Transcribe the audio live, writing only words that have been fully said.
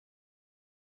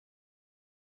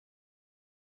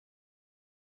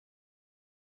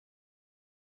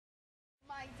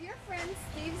dear friend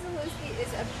Steve Zaluski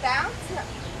is about to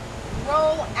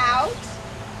roll out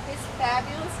his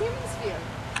fabulous human sphere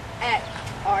at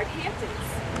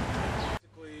ArtHamptons.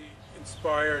 Basically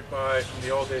inspired by from the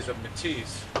old days of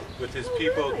Matisse with his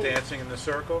people really? dancing in the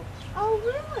circle. Oh,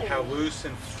 really? How loose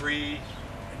and free,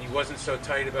 and he wasn't so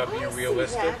tight about being I see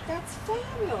realistic. that. That's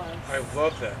fabulous. I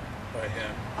love that by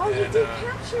him. Oh, you and, did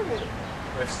capture it.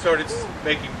 I started Cool.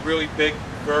 making really big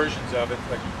versions of it,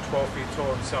 like 12 feet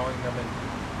tall, and selling them in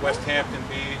West Hampton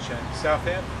Beach and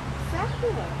Southampton,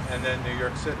 Fabulous. and then New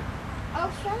York City. Oh,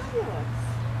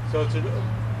 fabulous. So it's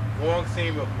a long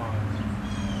theme of mine.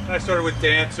 And I started with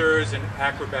dancers and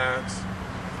acrobats,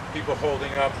 people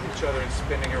holding up each other and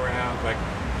spinning around, like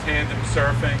tandem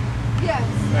surfing, Yes,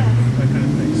 that yes. kind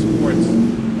of thing, sports.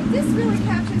 But this really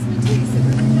captures Matisse. It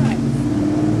really does.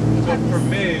 You So have for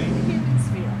this- me, the human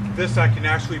sphere. this I can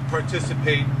actually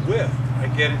participate with. I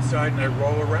get inside and I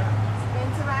roll around.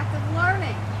 Interactive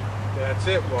learning. That's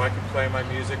it. Well, I can play my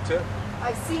music too.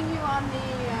 I've seen you on the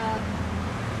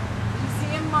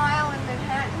Museum Mile in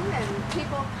Manhattan, and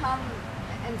people come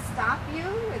and stop you,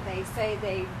 and they say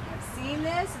they have seen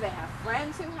this, they have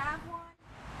friends who have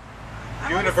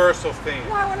one. Universal theme.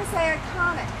 Well, I want to say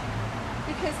iconic,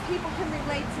 because people can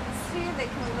relate to the sphere, they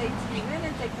can relate to the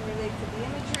image, they can relate to the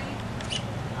imagery,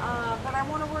 but I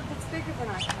want a word that's bigger than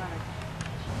iconic.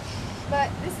 But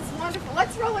this is wonderful.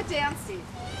 Let's roll it down, Steve.